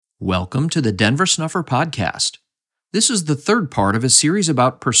Welcome to the Denver Snuffer Podcast. This is the third part of a series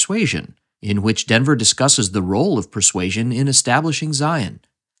about persuasion, in which Denver discusses the role of persuasion in establishing Zion,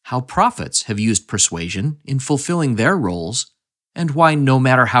 how prophets have used persuasion in fulfilling their roles, and why no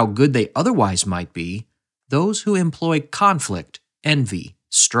matter how good they otherwise might be, those who employ conflict, envy,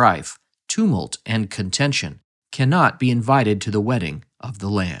 strife, tumult, and contention cannot be invited to the wedding of the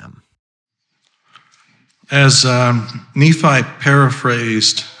Lamb. As Nephi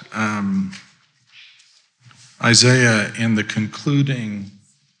paraphrased Isaiah in the concluding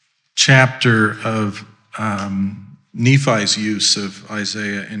chapter of Nephi's use of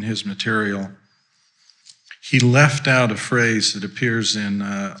Isaiah in his material, he left out a phrase that appears in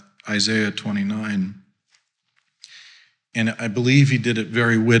Isaiah 29. And I believe he did it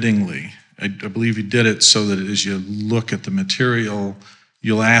very wittingly. I believe he did it so that as you look at the material,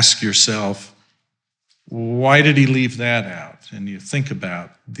 you'll ask yourself, why did he leave that out? And you think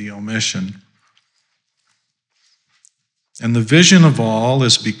about the omission. And the vision of all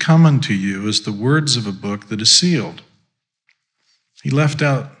is become unto you as the words of a book that is sealed. He left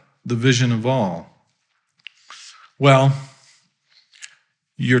out the vision of all. Well,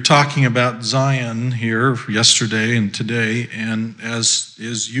 you're talking about Zion here yesterday and today, and as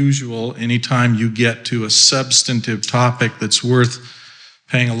is usual, anytime you get to a substantive topic that's worth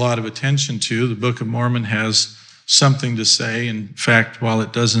paying a lot of attention to, the Book of Mormon has something to say. In fact, while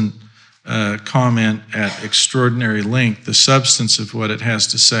it doesn't comment at extraordinary length, the substance of what it has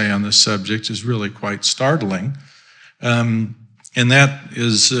to say on this subject is really quite startling. And that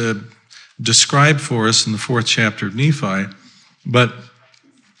is described for us in the 4th chapter of Nephi. But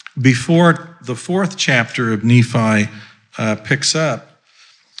before the 4th chapter of Nephi picks up,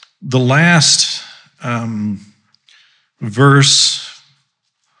 the last verse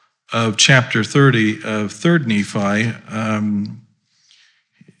of chapter 30 of 3rd Nephi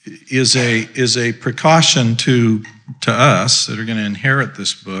is a precaution to us that are going to inherit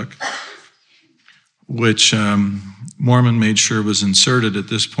this book, which Mormon made sure was inserted at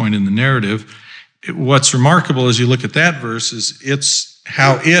this point in the narrative. What's remarkable as you look at that verse is it's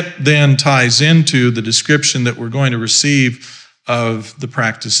how it then ties into the description that we're going to receive of the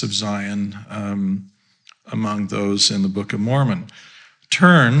practice of Zion among those in the Book of Mormon.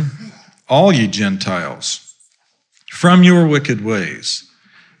 Turn, all ye Gentiles, from your wicked ways,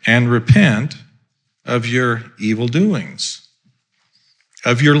 and repent of your evil doings,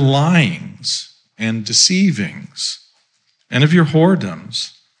 of your lyings and deceivings, and of your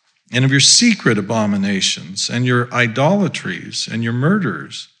whoredoms, and of your secret abominations, and your idolatries, and your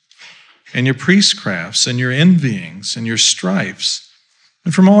murders, and your priestcrafts, and your envyings, and your strifes,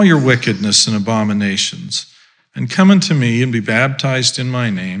 and from all your wickedness and abominations. And come unto me and be baptized in my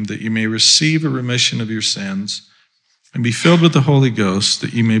name, that you may receive a remission of your sins, and be filled with the Holy Ghost,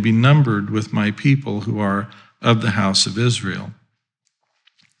 that you may be numbered with my people who are of the house of Israel.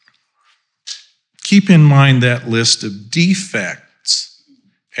 Keep in mind that list of defects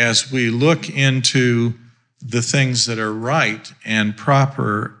as we look into the things that are right and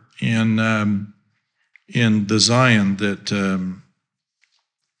proper in the Zion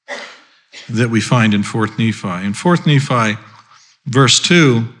that we find in 4th Nephi. In 4th Nephi, verse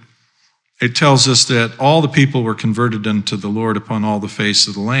 2, it tells us that all the people were converted unto the Lord upon all the face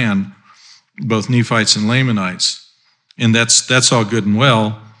of the land, both Nephites and Lamanites. And that's all good and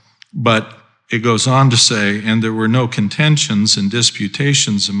well, but it goes on to say, and there were no contentions and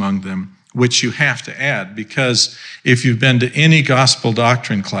disputations among them, which you have to add, because if you've been to any gospel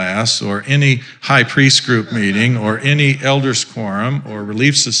doctrine class or any high priest group meeting or any elders quorum or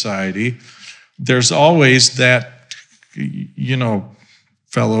relief society, there's always that,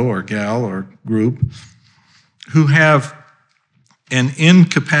 fellow or gal or group who have an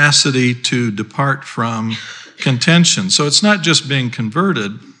incapacity to depart from contention. So it's not just being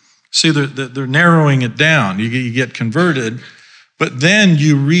converted. See, they're narrowing it down. You get converted, but then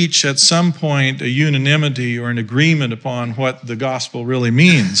you reach at some point a unanimity or an agreement upon what the gospel really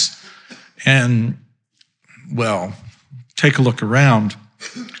means. And, well, take a look around.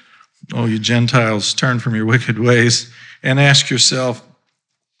 Oh, you Gentiles, turn from your wicked ways and ask yourself,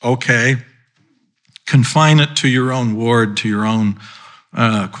 okay, confine it to your own ward, to your own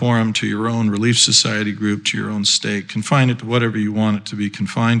quorum, to your own relief society group, to your own stake. Confine it to whatever you want it to be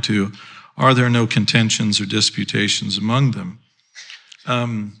confined to. Are there no contentions or disputations among them?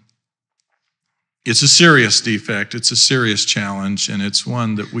 It's a serious defect, it's a serious challenge, and it's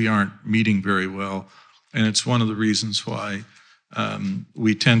one that we aren't meeting very well. And it's one of the reasons why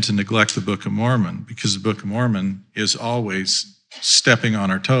we tend to neglect the Book of Mormon, because the Book of Mormon is always stepping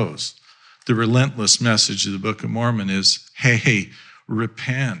on our toes. The relentless message of the Book of Mormon is, hey,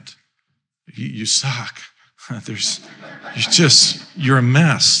 repent. You suck. You're a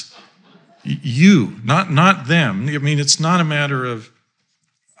mess. You, not them. I mean, it's not a matter of,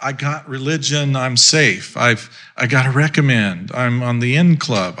 I got religion, I'm safe. I got to recommend. I'm on the in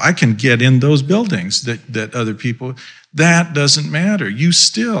club. I can get in those buildings that other people. That doesn't matter.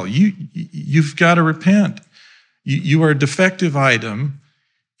 You've got to repent. You are a defective item,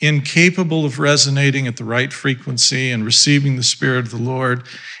 incapable of resonating at the right frequency and receiving the Spirit of the Lord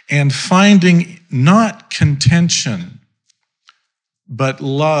and finding not contention, but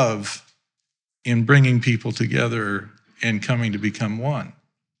love in bringing people together and coming to become one.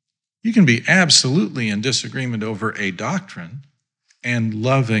 You can be absolutely in disagreement over a doctrine and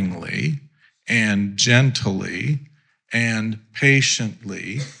lovingly and gently and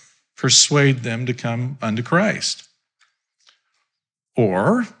patiently persuade them to come unto Christ.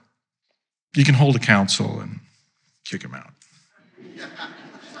 Or you can hold a council and kick them out.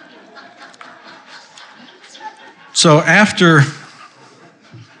 So after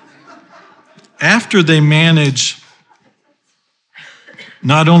they manage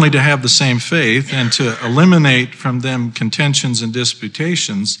not only to have the same faith and to eliminate from them contentions and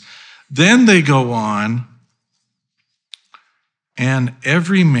disputations, then they go on, and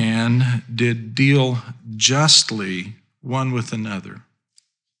every man did deal justly one with another.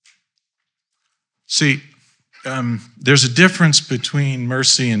 See, there's a difference between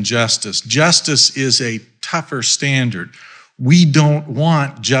mercy and justice. Justice is a tougher standard. We don't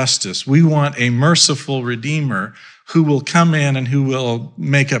want justice. We want a merciful Redeemer who will come in and who will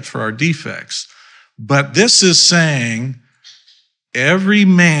make up for our defects. But this is saying every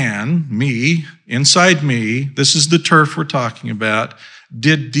man, me, inside me, this is the turf we're talking about,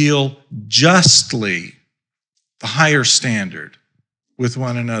 did deal justly, the higher standard, with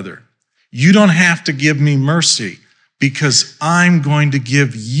one another. You don't have to give me mercy because I'm going to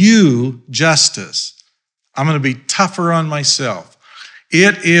give you justice. I'm going to be tougher on myself.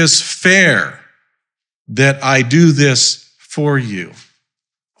 It is fair that I do this for you.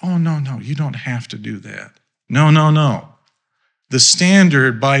 Oh, no, you don't have to do that. No. The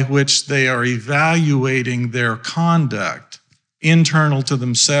standard by which they are evaluating their conduct internal to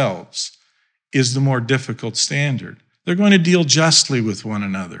themselves is the more difficult standard. They're going to deal justly with one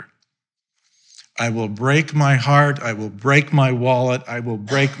another. I will break my heart, I will break my wallet, I will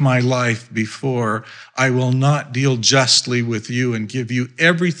break my life before I will not deal justly with you and give you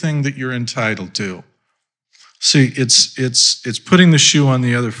everything that you're entitled to. See, it's putting the shoe on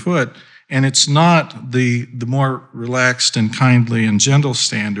the other foot, and it's not the more relaxed and kindly and gentle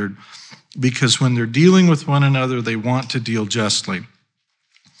standard, because when they're dealing with one another, they want to deal justly.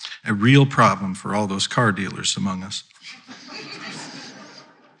 A real problem for all those car dealers among us.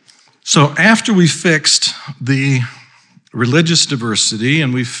 So after we fixed the religious diversity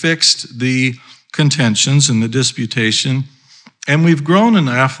and we fixed the contentions and the disputation, and we've grown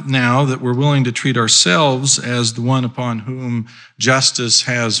enough now that we're willing to treat ourselves as the one upon whom justice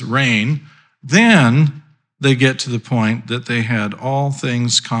has reign, then they get to the point that they had all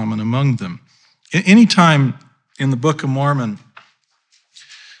things common among them. Anytime in the Book of Mormon,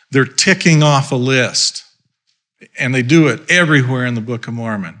 they're ticking off a list, and they do it everywhere in the Book of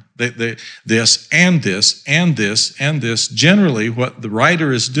Mormon. This and this and this and this. Generally, what the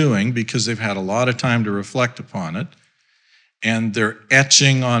writer is doing, because they've had a lot of time to reflect upon it, and they're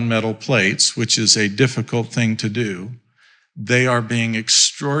etching on metal plates, which is a difficult thing to do, they are being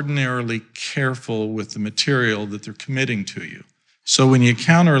extraordinarily careful with the material that they're committing to you. So when you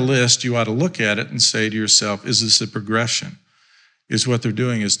encounter a list, you ought to look at it and say to yourself, is this a progression? Is what they're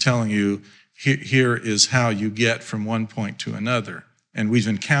doing is telling you, here is how you get from one point to another. And we've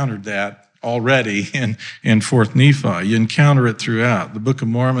encountered that already in 4th Nephi. You encounter it throughout. The Book of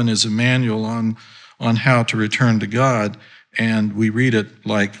Mormon is a manual on how to return to God, and we read it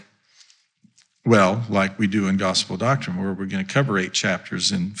like we do in Gospel Doctrine, where we're going to cover 8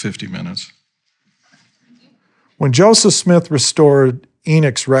 chapters in 50 minutes. When Joseph Smith restored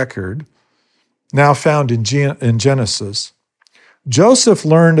Enoch's record, now found in Genesis, Joseph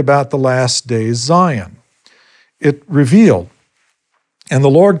learned about the last days Zion. It revealed, and the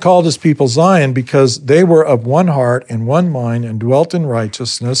Lord called his people Zion because they were of one heart and one mind and dwelt in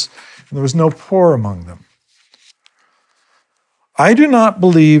righteousness, and there was no poor among them. I do not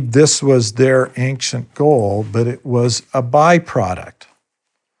believe this was their ancient goal, but it was a byproduct.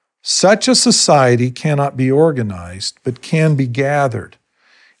 Such a society cannot be organized, but can be gathered.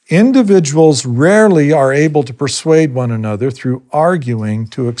 Individuals rarely are able to persuade one another through arguing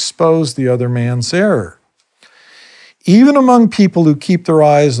to expose the other man's error. Even among people who keep their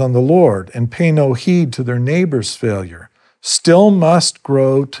eyes on the Lord and pay no heed to their neighbor's failure, still must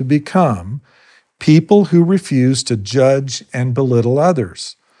grow to become people who refuse to judge and belittle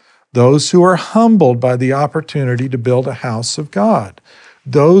others, those who are humbled by the opportunity to build a house of God,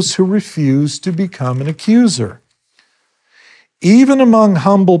 those who refuse to become an accuser. Even among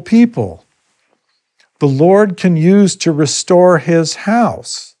humble people, the Lord can use to restore his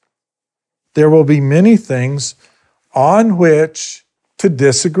house. There will be many things on which to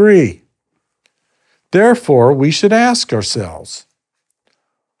disagree. Therefore, we should ask ourselves,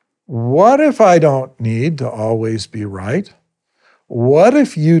 what if I don't need to always be right? What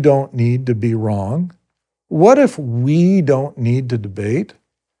if you don't need to be wrong? What if we don't need to debate?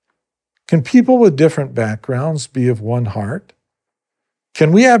 Can people with different backgrounds be of one heart?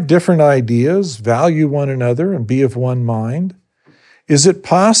 Can we have different ideas, value one another, and be of one mind? Is it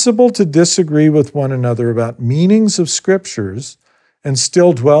possible to disagree with one another about meanings of scriptures and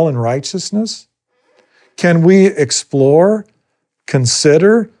still dwell in righteousness? Can we explore,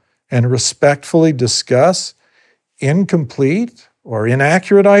 consider, and respectfully discuss incomplete or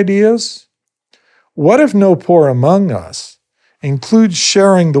inaccurate ideas? What if no poor among us includes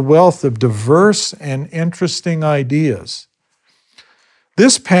sharing the wealth of diverse and interesting ideas?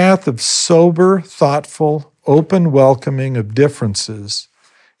 This path of sober, thoughtful, open welcoming of differences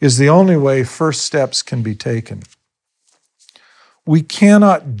is the only way first steps can be taken. We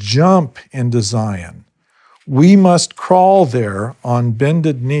cannot jump into Zion. We must crawl there on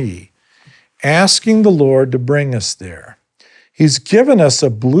bended knee, asking the Lord to bring us there. He's given us a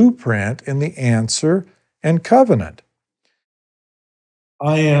blueprint in the answer and covenant.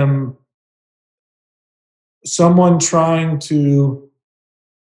 I am someone trying to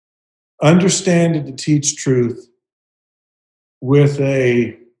understand and to teach truth with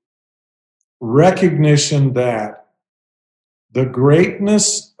a recognition that the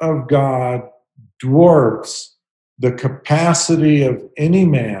greatness of God dwarfs the capacity of any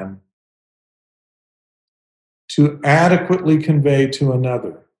man to adequately convey to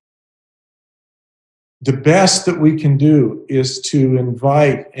another. The best that we can do is to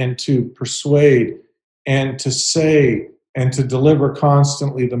invite and to persuade and to say and to deliver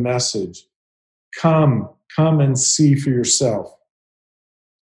constantly the message. Come and see for yourself.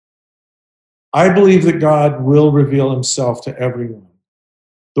 I believe that God will reveal himself to everyone.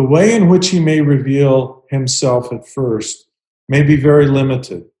 The way in which he may reveal himself at first may be very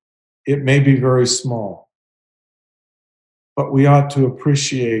limited. It may be very small. But we ought to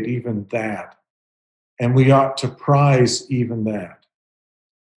appreciate even that. And we ought to prize even that.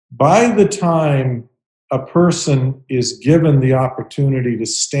 By the time a person is given the opportunity to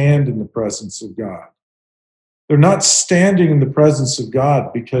stand in the presence of God, they're not standing in the presence of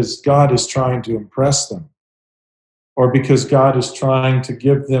God because God is trying to impress them or because God is trying to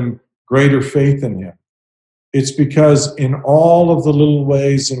give them greater faith in him. It's because in all of the little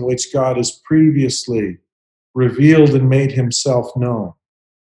ways in which God has previously revealed and made himself known,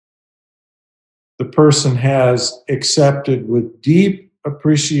 the person has accepted with deep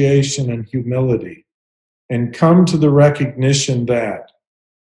appreciation and humility and come to the recognition that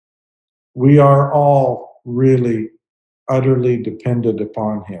we are all really utterly dependent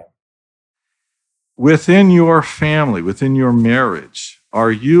upon him. Within your family, within your marriage,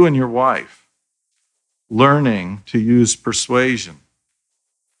 are you and your wife learning to use persuasion?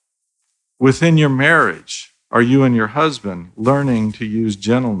 Within your marriage, are you and your husband learning to use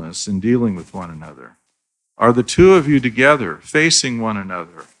gentleness in dealing with one another? Are the two of you together facing one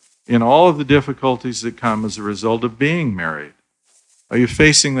another in all of the difficulties that come as a result of being married? Are you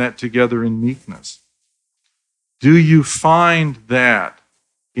facing that together in meekness? Do you find that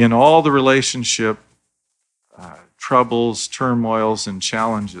in all the relationship troubles, turmoils, and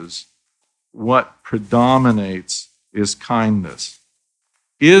challenges, what predominates is kindness?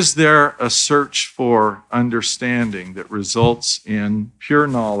 Is there a search for understanding that results in pure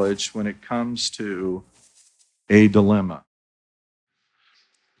knowledge when it comes to a dilemma?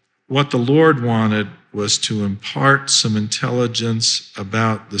 What the Lord wanted was to impart some intelligence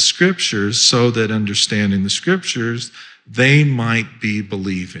about the Scriptures so that understanding the Scriptures, they might be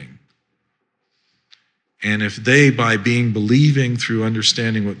believing. And if they, by being believing through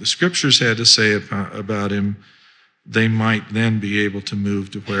understanding what the Scriptures had to say about him, they might then be able to move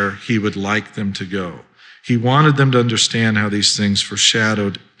to where he would like them to go. He wanted them to understand how these things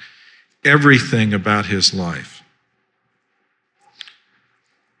foreshadowed everything about his life.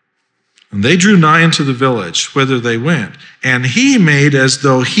 And they drew nigh unto the village, whither they went, and he made as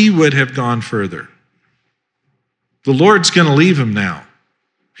though he would have gone further. The Lord's going to leave him now.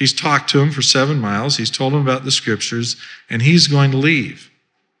 He's talked to him for 7 miles. He's told him about the Scriptures, and he's going to leave.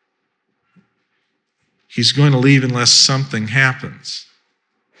 he's going to leave unless something happens.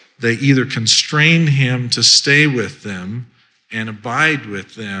 They either constrain him to stay with them and abide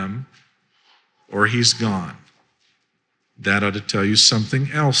with them, or he's gone. That ought to tell you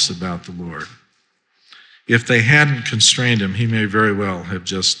something else about the Lord. If they hadn't constrained him, he may very well have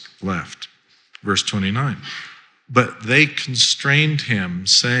just left. Verse 29. But they constrained him,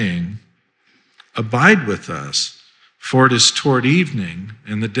 saying, abide with us, for it is toward evening,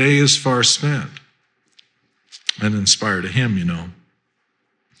 and the day is far spent. That inspired a hymn, you know.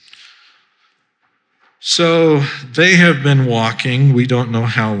 So they have been walking, we don't know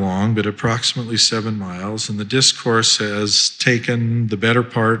how long, but approximately 7 miles, and the discourse has taken the better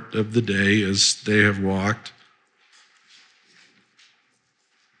part of the day as they have walked.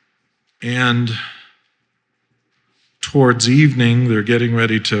 And towards evening, they're getting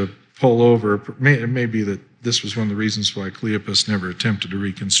ready to pull over. It may be that this was one of the reasons why Cleopas never attempted a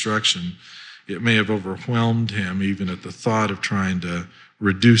reconstruction. It may have overwhelmed him even at the thought of trying to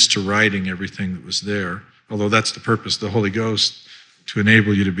reduce to writing everything that was there, although that's the purpose of the Holy Ghost, to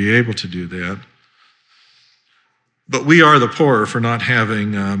enable you to be able to do that. But we are the poorer for not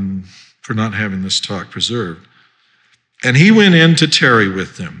having this talk preserved. And he went in to tarry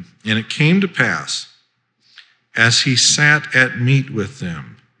with them, and it came to pass, as he sat at meat with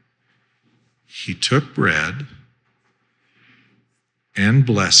them, he took bread and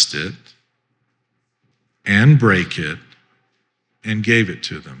blessed it and brake it and gave it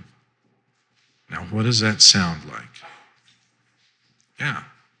to them. Now, what does that sound like? Yeah,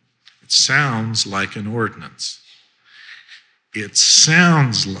 it sounds like an ordinance. It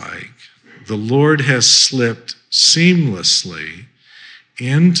sounds like the Lord has slipped seamlessly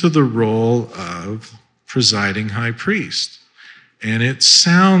into the role of presiding high priest. And it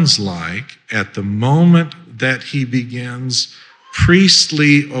sounds like at the moment that he begins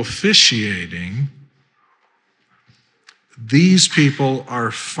priestly officiating, these people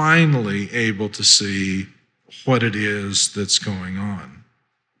are finally able to see what it is that's going on.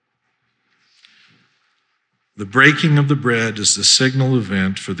 The breaking of the bread is the signal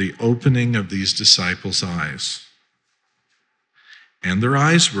event for the opening of these disciples' eyes. And their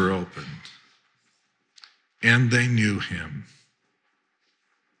eyes were opened, and they knew him.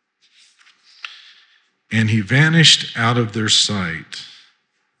 And he vanished out of their sight.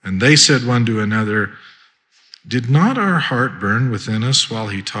 And they said one to another, did not our heart burn within us while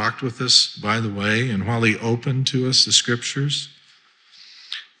he talked with us by the way, and while he opened to us the scriptures?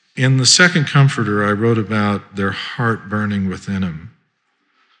 In the second Comforter, I wrote about their heart burning within him.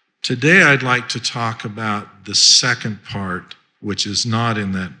 Today, I'd like to talk about the second part, which is not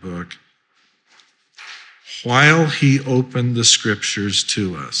in that book. While he opened the scriptures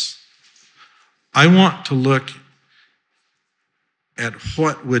to us. I want to look at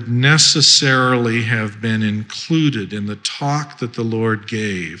what would necessarily have been included in the talk that the Lord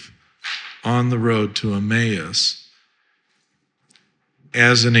gave on the road to Emmaus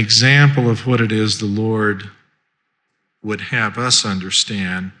as an example of what it is the Lord would have us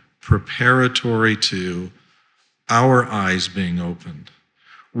understand, preparatory to our eyes being opened.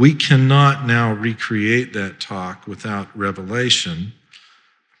 We cannot now recreate that talk without revelation,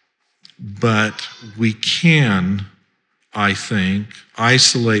 but we can, I think,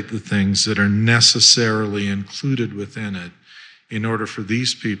 isolate the things that are necessarily included within it in order for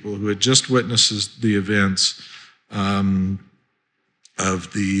these people who had just witnessed the events of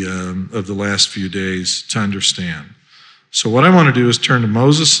the last few days to understand. So what I want to do is turn to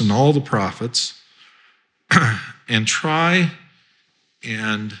Moses and all the prophets and try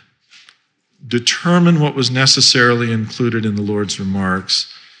and determine what was necessarily included in the Lord's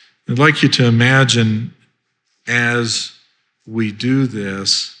remarks. I'd like you to imagine, as we do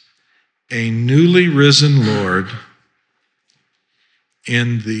this, a newly risen Lord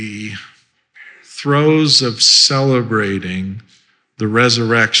in the throes of celebrating the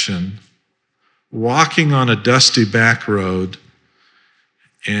resurrection, walking on a dusty back road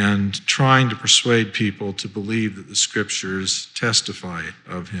and trying to persuade people to believe that the scriptures testify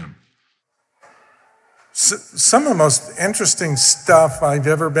of him. Some of the most interesting stuff I've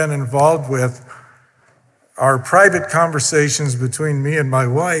ever been involved with are private conversations between me and my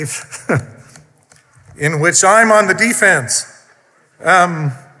wife in which I'm on the defense.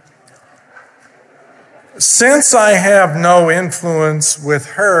 Since I have no influence with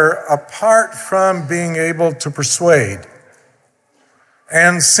her apart from being able to persuade,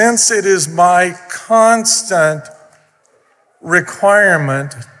 and since it is my constant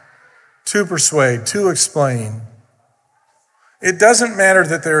requirement to persuade, to explain, it doesn't matter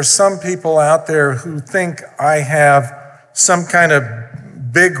that there are some people out there who think I have some kind of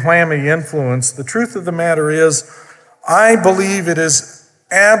big whammy influence. The truth of the matter is, I believe it is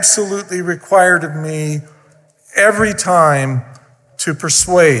absolutely required of me every time to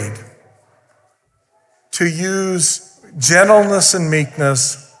persuade, to use gentleness and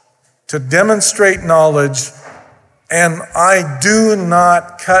meekness, to demonstrate knowledge, and I do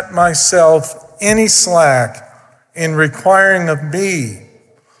not cut myself any slack in requiring of me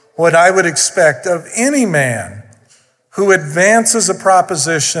what I would expect of any man who advances a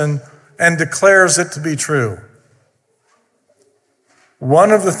proposition and declares it to be true.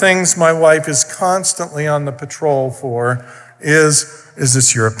 One of the things my wife is constantly on the patrol for is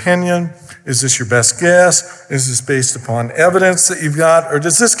this your opinion? Is this your best guess? Is this based upon evidence that you've got? Or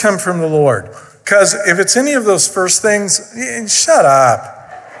does this come from the Lord? Because if it's any of those first things, shut up.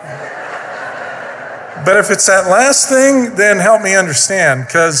 But if it's that last thing, then help me understand,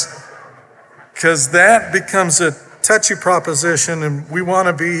 because that becomes a touchy proposition, and we want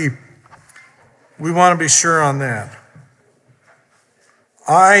to be sure on that.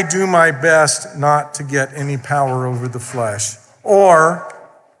 I do my best not to get any power over the flesh, or,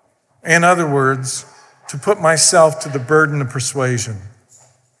 in other words, to put myself to the burden of persuasion.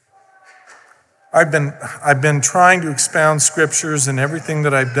 I've been trying to expound scriptures in everything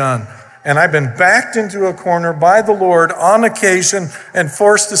that I've done, and I've been backed into a corner by the Lord on occasion and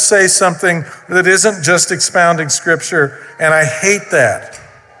forced to say something that isn't just expounding scripture, and I hate that.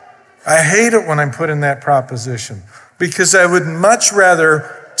 I hate it when I'm put in that proposition, because I would much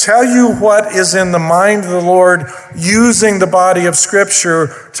rather tell you what is in the mind of the Lord using the body of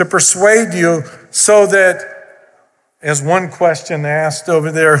scripture to persuade you, so that, as one question asked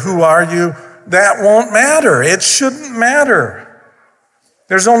over there, who are you? That won't matter. It shouldn't matter.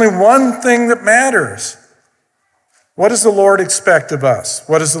 There's only one thing that matters. What does the Lord expect of us?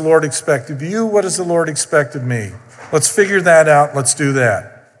 What does the Lord expect of you? What does the Lord expect of me? Let's figure that out. Let's do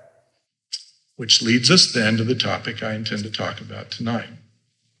that. Which leads us then to the topic I intend to talk about tonight,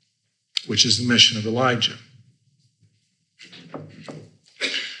 which is the mission of Elijah.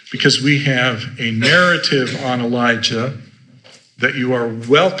 Because we have a narrative on Elijah that you are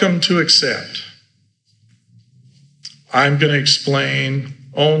welcome to accept. I'm going to explain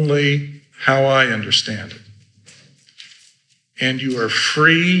only how I understand it. And you are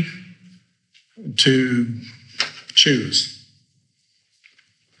free to choose.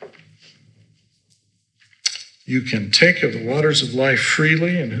 You can take of the waters of life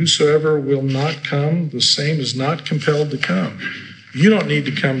freely, and whosoever will not come, the same is not compelled to come. You don't need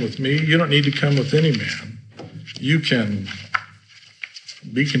to come with me. You don't need to come with any man. You can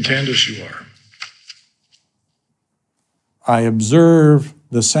be content as you are. I observe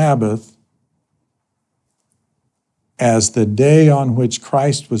the Sabbath as the day on which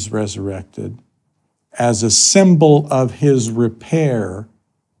Christ was resurrected, as a symbol of his repair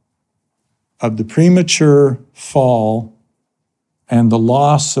of the premature fall and the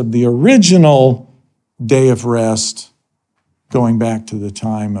loss of the original day of rest going back to the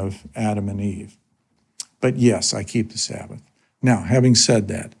time of Adam and Eve. But yes, I keep the Sabbath. Now, having said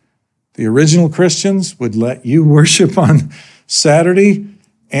that, the original Christians would let you worship on Saturday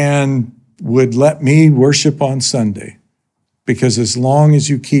and would let me worship on Sunday, because as long as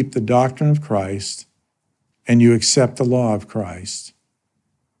you keep the doctrine of Christ and you accept the law of Christ,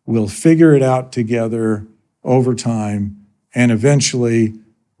 we'll figure it out together over time, and eventually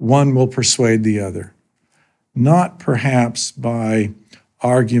one will persuade the other. Not perhaps by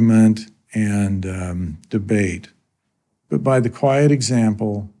argument and debate, but by the quiet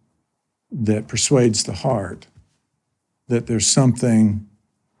example that persuades the heart that there's something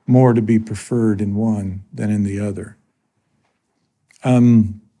more to be preferred in one than in the other.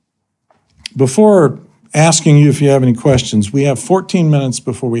 Before asking you if you have any questions, we have 14 minutes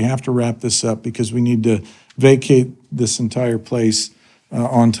before we have to wrap this up, because we need to vacate this entire place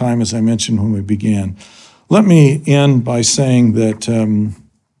on time, as I mentioned when we began. Let me end by saying that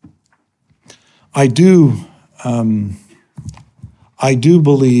I do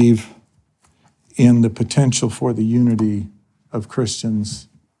believe in the potential for the unity of Christians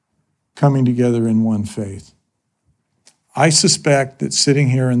coming together in one faith. I suspect that sitting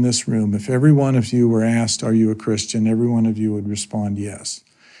here in this room, if every one of you were asked, are you a Christian, every one of you would respond yes.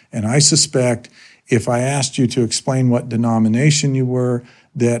 And I suspect if I asked you to explain what denomination you were,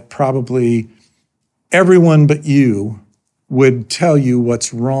 that probably everyone but you would tell you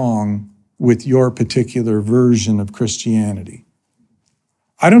what's wrong with your particular version of Christianity.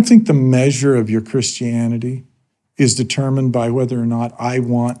 I don't think the measure of your Christianity is determined by whether or not I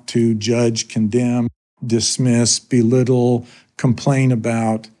want to judge, condemn, dismiss, belittle, complain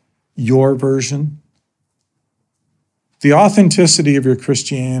about your version. The authenticity of your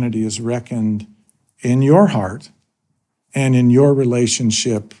Christianity is reckoned in your heart and in your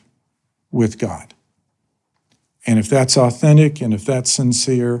relationship with God. And if that's authentic and if that's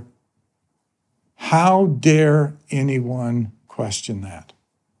sincere, how dare anyone question that?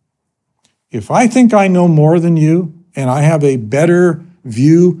 If I think I know more than you and I have a better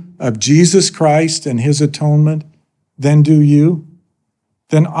view of Jesus Christ and his atonement than do you,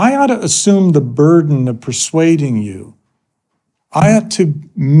 then I ought to assume the burden of persuading you. I ought to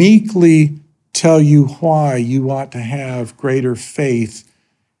meekly tell you why you ought to have greater faith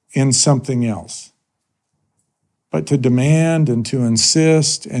in something else. But to demand and to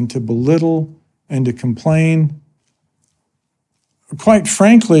insist and to belittle and to complain, quite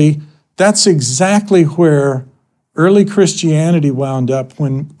frankly, that's exactly where early Christianity wound up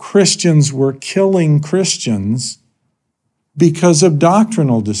when Christians were killing Christians because of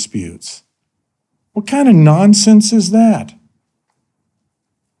doctrinal disputes. What kind of nonsense is that?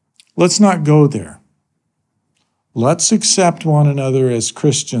 Let's not go there. Let's accept one another as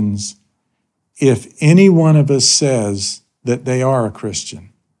Christians if any one of us says that they are a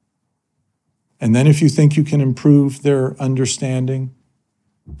Christian. And then if you think you can improve their understanding,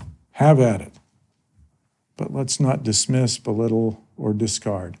 have at it. But let's not dismiss, belittle, or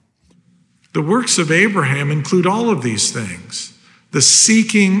discard. The works of Abraham include all of these things: the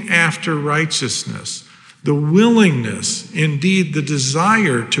seeking after righteousness, the willingness, indeed the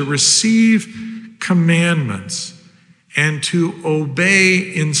desire to receive commandments and to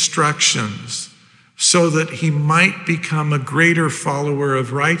obey instructions so that he might become a greater follower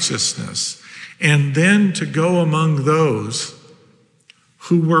of righteousness, and then to go among those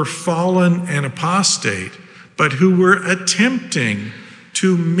who were fallen and apostate, but who were attempting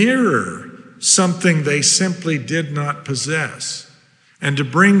to mirror something they simply did not possess, and to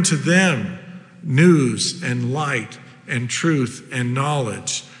bring to them news and light and truth and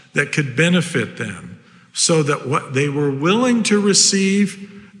knowledge that could benefit them, so that what they were willing to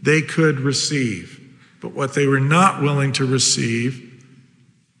receive, they could receive. But what they were not willing to receive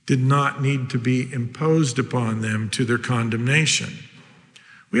did not need to be imposed upon them to their condemnation.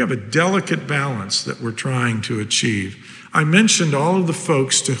 We have a delicate balance that we're trying to achieve. I mentioned all of the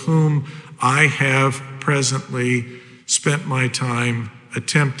folks to whom I have presently spent my time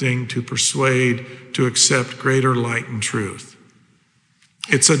attempting to persuade to accept greater light and truth.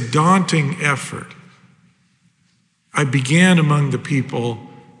 It's a daunting effort. I began among the people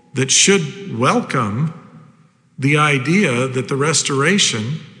that should welcome the idea that the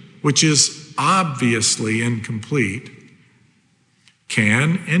restoration, which is obviously incomplete,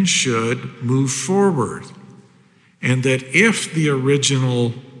 can and should move forward. And that if the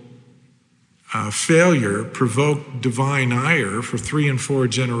original failure provoked divine ire for 3 and 4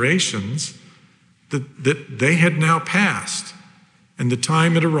 generations, that they had now passed, and the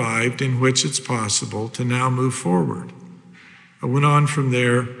time had arrived in which it's possible to now move forward. I went on from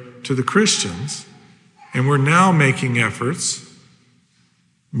there to the Christians, and we're now making efforts,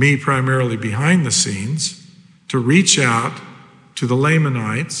 me primarily behind the scenes, to reach out to the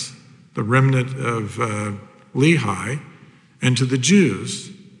Lamanites, the remnant of Lehi, and to the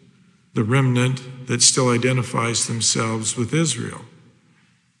Jews, the remnant that still identifies themselves with Israel.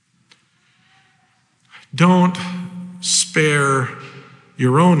 Don't spare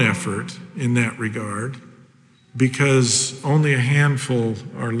your own effort in that regard, because only a handful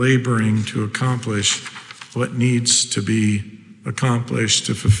are laboring to accomplish what needs to be accomplished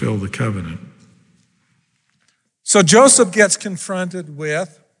to fulfill the covenant. So Joseph gets confronted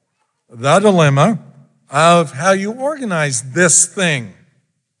with the dilemma of how you organize this thing.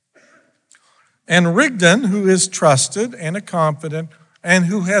 And Rigdon, who is trusted and a confidant, and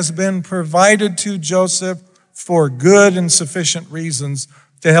who has been provided to Joseph for good and sufficient reasons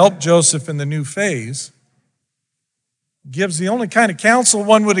to help Joseph in the new phase, gives the only kind of counsel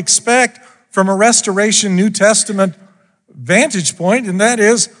one would expect from a Restoration New Testament vantage point, and that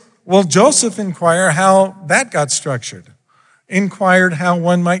is, well, Joseph inquired how that got structured, inquired how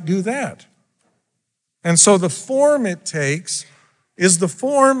one might do that. And so the form it takes is the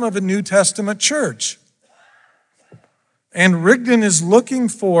form of a New Testament church. And Rigdon is looking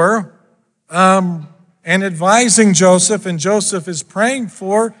for and advising Joseph, and Joseph is praying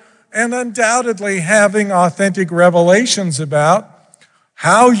for and undoubtedly having authentic revelations about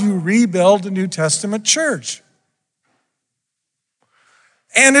how you rebuild a New Testament church.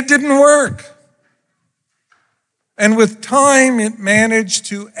 And it didn't work. And with time, it managed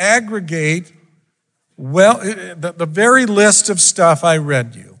to aggregate, well, the very list of stuff I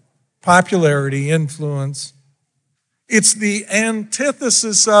read you: popularity, influence. It's the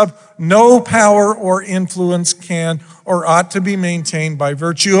antithesis of no power or influence can or ought to be maintained by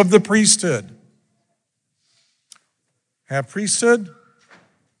virtue of the priesthood. Have priesthood?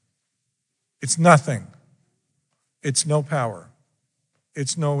 It's nothing. It's no power.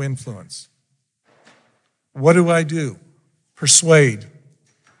 It's no influence. What do? Persuade.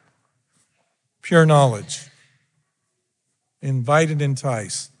 Pure knowledge. Invite and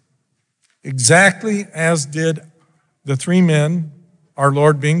entice. Exactly as did the three men, our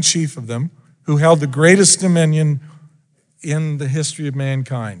Lord being chief of them, who held the greatest dominion in the history of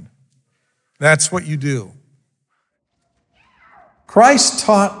mankind. That's what you do. Christ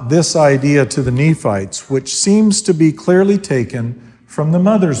taught this idea to the Nephites, which seems to be clearly taken from the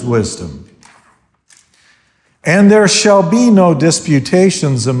mother's wisdom. And there shall be no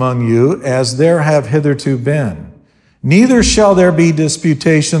disputations among you, as there have hitherto been. Neither shall there be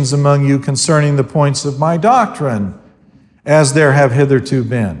disputations among you concerning the points of my doctrine, as there have hitherto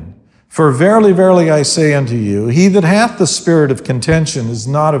been. For verily, verily, I say unto you, he that hath the spirit of contention is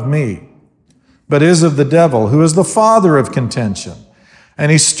not of me, but is of the devil, who is the father of contention.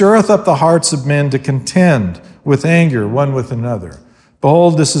 And he stirreth up the hearts of men to contend with anger one with another.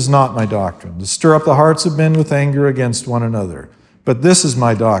 Behold, this is not my doctrine, to stir up the hearts of men with anger against one another. But this is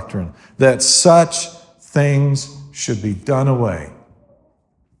my doctrine, that such things should be done away.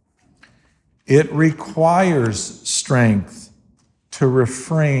 It requires strength to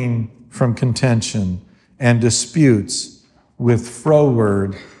refrain from contention and disputes with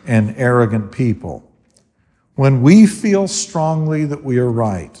froward and arrogant people. When we feel strongly that we are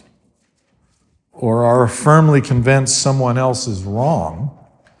right, or are firmly convinced someone else is wrong,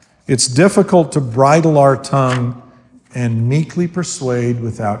 it's difficult to bridle our tongue and meekly persuade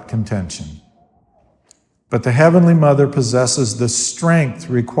without contention. But the Heavenly Mother possesses the strength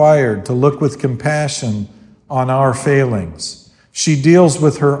required to look with compassion on our failings. She deals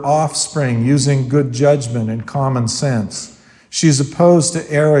with her offspring using good judgment and common sense. She's opposed to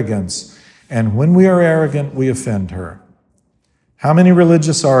arrogance, and when we are arrogant, we offend her. How many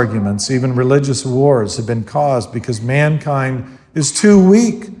religious arguments, even religious wars, have been caused because mankind is too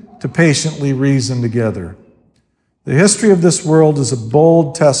weak to patiently reason together? The history of this world is a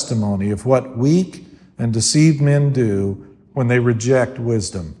bold testimony of what weak and deceived men do when they reject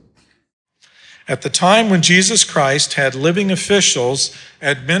wisdom. At the time when Jesus Christ had living officials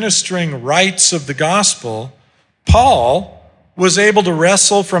administering rites of the gospel, Paul was able to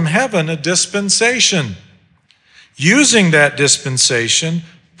wrestle from heaven a dispensation. Using that dispensation,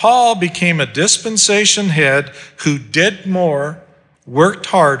 Paul became a dispensation head who did more, worked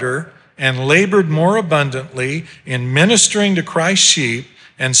harder, and labored more abundantly in ministering to Christ's sheep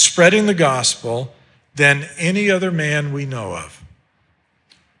and spreading the gospel than any other man we know of.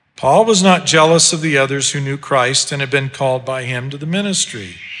 Paul was not jealous of the others who knew Christ and had been called by him to the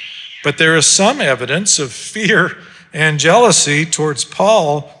ministry. But there is some evidence of fear and jealousy towards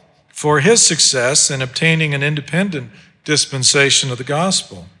Paul for his success in obtaining an independent dispensation of the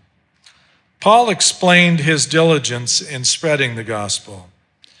gospel. Paul explained his diligence in spreading the gospel.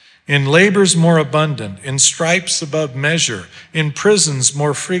 In labors more abundant, in stripes above measure, in prisons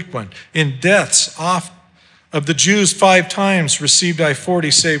more frequent, in deaths oft. Of the Jews 5 times received I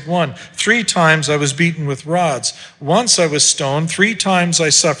 40, save one. 3 times I was beaten with rods. Once I was stoned. 3 times I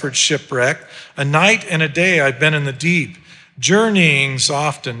suffered shipwreck. A night and a day I've been in the deep. Journeyings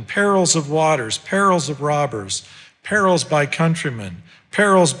often, perils of waters, perils of robbers, perils by countrymen,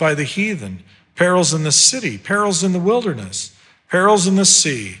 perils by the heathen, perils in the city, perils in the wilderness, perils in the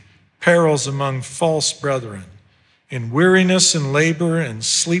sea, perils among false brethren, in weariness and labor and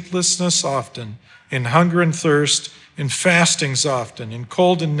sleeplessness often, in hunger and thirst, in fastings often, in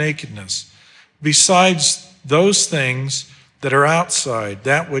cold and nakedness, besides those things that are outside,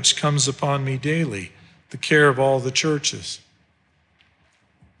 that which comes upon me daily, the care of all the churches.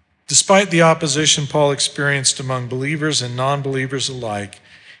 Despite the opposition Paul experienced among believers and non-believers alike,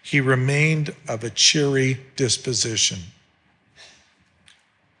 he remained of a cheery disposition.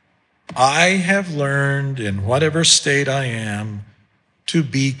 I have learned in whatever state I am to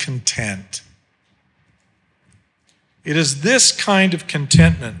be content. It is this kind of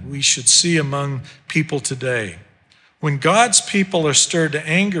contentment we should see among people today. When God's people are stirred to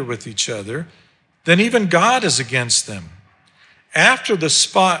anger with each other, then even God is against them. After the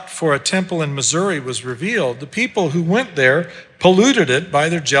spot for a temple in Missouri was revealed, the people who went there polluted it by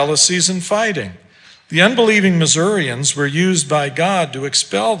their jealousies and fighting. The unbelieving Missourians were used by God to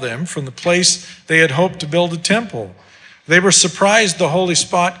expel them from the place they had hoped to build a temple. They were surprised the holy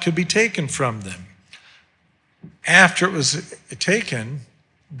spot could be taken from them. After it was taken,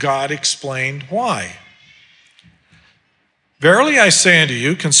 God explained why. Verily I say unto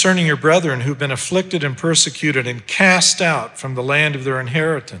you, concerning your brethren who've been afflicted and persecuted and cast out from the land of their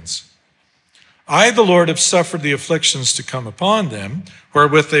inheritance, I, the Lord, have suffered the afflictions to come upon them,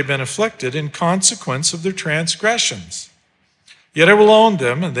 wherewith they've been afflicted in consequence of their transgressions. Yet I will own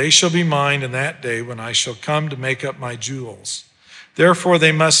them, and they shall be mine in that day when I shall come to make up my jewels. Therefore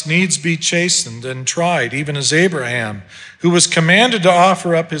they must needs be chastened and tried, even as Abraham, who was commanded to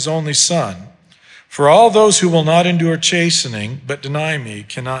offer up his only son. For all those who will not endure chastening, but deny me,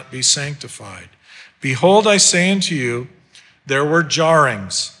 cannot be sanctified. Behold, I say unto you, there were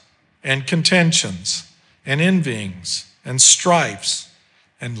jarrings, and contentions, and envyings, and strifes,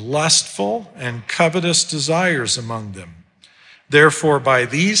 and lustful and covetous desires among them. Therefore, by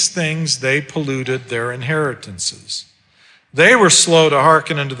these things they polluted their inheritances. They were slow to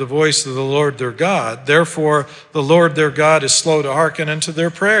hearken unto the voice of the Lord their God. Therefore, the Lord their God is slow to hearken unto their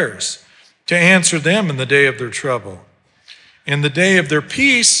prayers, to answer them in the day of their trouble. In the day of their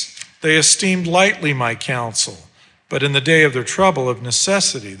peace, they esteemed lightly my counsel, but in the day of their trouble, of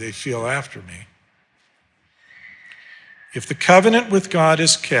necessity, they feel after me. If the covenant with God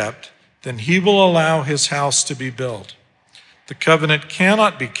is kept, then he will allow his house to be built. The covenant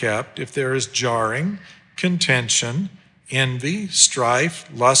cannot be kept if there is jarring, contention, envy, strife,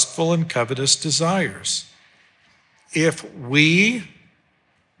 lustful and covetous desires. If we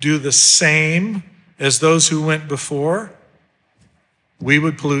do the same as those who went before, we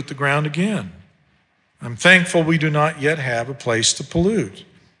would pollute the ground again. I'm thankful we do not yet have a place to pollute.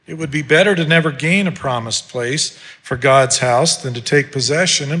 It would be better to never gain a promised place for God's house than to take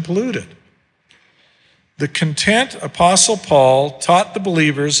possession and pollute it. The content Apostle Paul taught the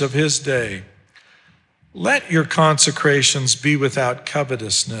believers of his day. Let your consecrations be without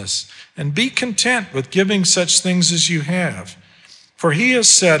covetousness, and be content with giving such things as you have. For he has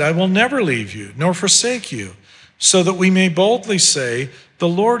said, I will never leave you, nor forsake you, so that we may boldly say, the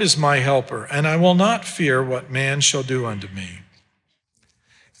Lord is my helper, and I will not fear what man shall do unto me.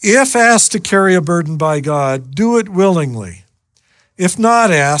 If asked to carry a burden by God, do it willingly. If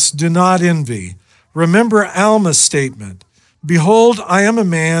not asked, do not envy. Remember Alma's statement, behold, I am a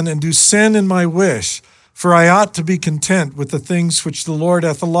man, and do sin in my wish, for I ought to be content with the things which the Lord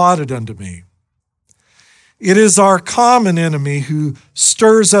hath allotted unto me. It is our common enemy who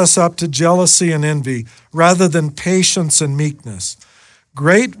stirs us up to jealousy and envy, rather than patience and meekness.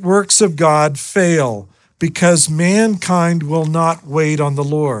 Great works of God fail because mankind will not wait on the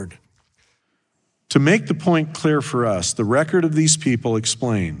Lord. To make the point clear for us, the record of these people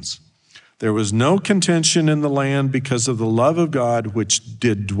explains, there was no contention in the land because of the love of God which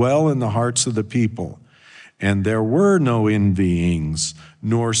did dwell in the hearts of the people. And there were no envyings,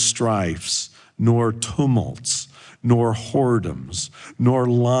 nor strifes, nor tumults, nor whoredoms, nor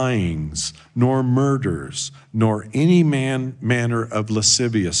lyings, nor murders, nor any manner of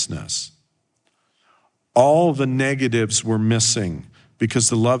lasciviousness. All the negatives were missing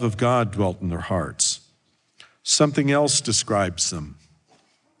because the love of God dwelt in their hearts. Something else describes them.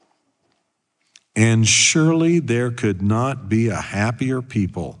 And surely there could not be a happier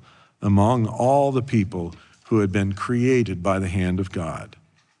people among all the people who had been created by the hand of God.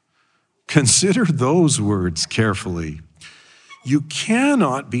 Consider those words carefully. You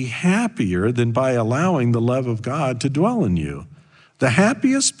cannot be happier than by allowing the love of God to dwell in you. The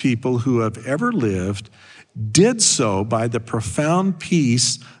happiest people who have ever lived did so by the profound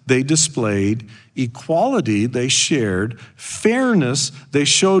peace they displayed, equality they shared, fairness they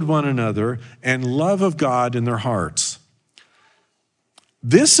showed one another, and love of God in their hearts.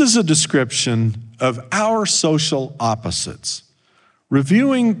 This is a description of our social opposites.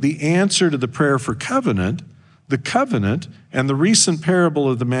 Reviewing the answer to the prayer for covenant, the covenant, and the recent parable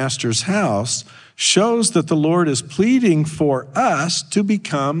of the master's house shows that the Lord is pleading for us to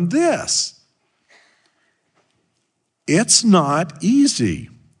become this. It's not easy.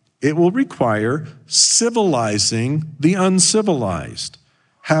 It will require civilizing the uncivilized.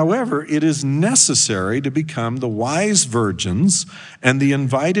 However, it is necessary to become the wise virgins and the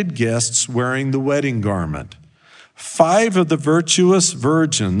invited guests wearing the wedding garment. 5 of the virtuous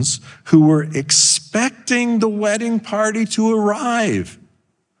virgins who were expecting the wedding party to arrive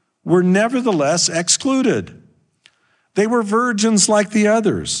were nevertheless excluded. They were virgins like the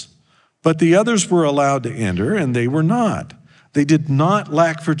others, but the others were allowed to enter and they were not. They did not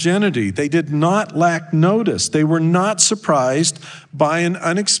lack virginity. They did not lack notice. They were not surprised by an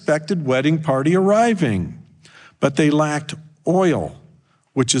unexpected wedding party arriving, but they lacked oil,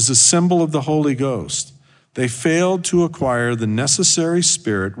 which is a symbol of the Holy Ghost. They failed to acquire the necessary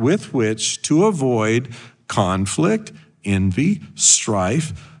spirit with which to avoid conflict, envy,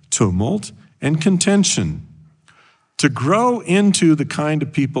 strife, tumult, and contention. To grow into the kind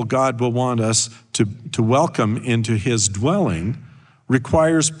of people God will want us to welcome into his dwelling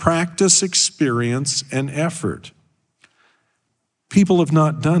requires practice, experience, and effort. People have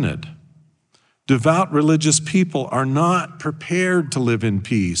not done it. Devout religious people are not prepared to live in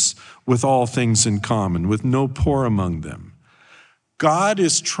peace with all things in common, with no poor among them. God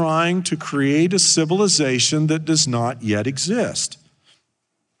is trying to create a civilization that does not yet exist.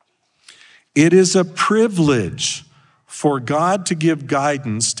 It is a privilege for God to give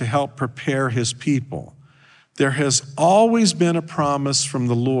guidance to help prepare his people. There has always been a promise from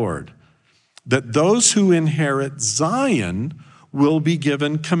the Lord that those who inherit Zion will be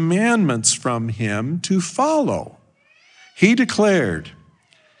given commandments from him to follow. He declared,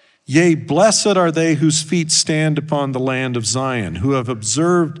 "Yea, blessed are they whose feet stand upon the land of Zion, who have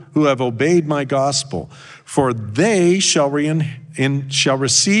obeyed my gospel, for they shall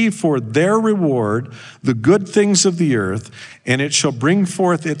receive for their reward the good things of the earth, and it shall bring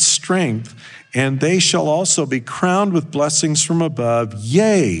forth its strength, and they shall also be crowned with blessings from above,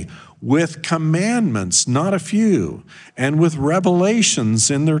 yea, with commandments, not a few, and with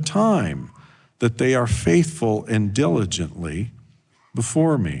revelations in their time, that they are faithful and diligently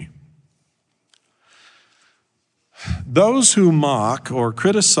before me." Those who mock or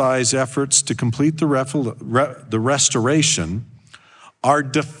criticize efforts to complete the restoration are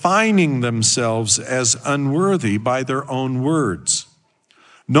defining themselves as unworthy by their own words.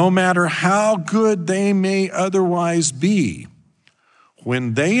 No matter how good they may otherwise be,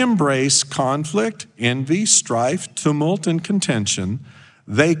 when they embrace conflict, envy, strife, tumult, and contention,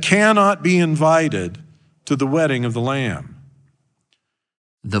 they cannot be invited to the wedding of the Lamb.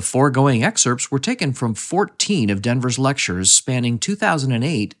 The foregoing excerpts were taken from 14 of Denver's lectures spanning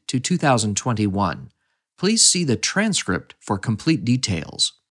 2008 to 2021. Please see the transcript for complete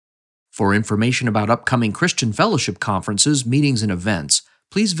details. For information about upcoming Christian Fellowship conferences, meetings, and events,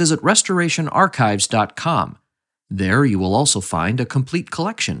 please visit restorationarchives.com. There you will also find a complete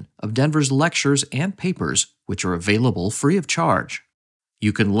collection of Denver's lectures and papers, which are available free of charge.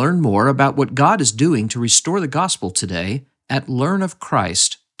 You can learn more about what God is doing to restore the gospel today at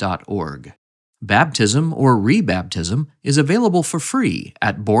learnofchrist.org. Baptism or rebaptism is available for free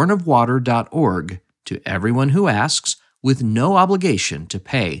at bornofwater.org to everyone who asks, with no obligation to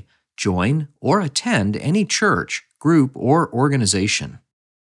pay, join, or attend any church, group, or organization.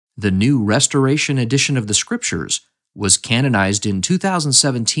 The new Restoration edition of the Scriptures was canonized in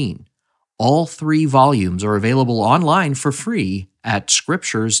 2017. All 3 volumes are available online for free at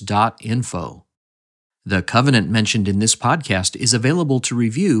scriptures.info. The covenant mentioned in this podcast is available to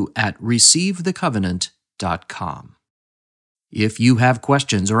review at receivethecovenant.com. If you have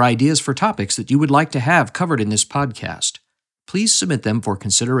questions or ideas for topics that you would like to have covered in this podcast, please submit them for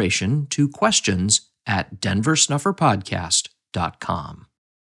consideration to questions@denversnufferpodcast.com.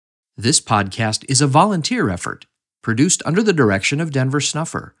 This podcast is a volunteer effort, produced under the direction of Denver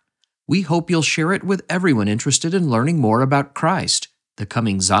Snuffer. We hope you'll share it with everyone interested in learning more about Christ, the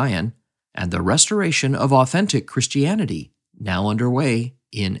coming Zion, and the restoration of authentic Christianity, now underway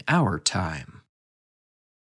in our time.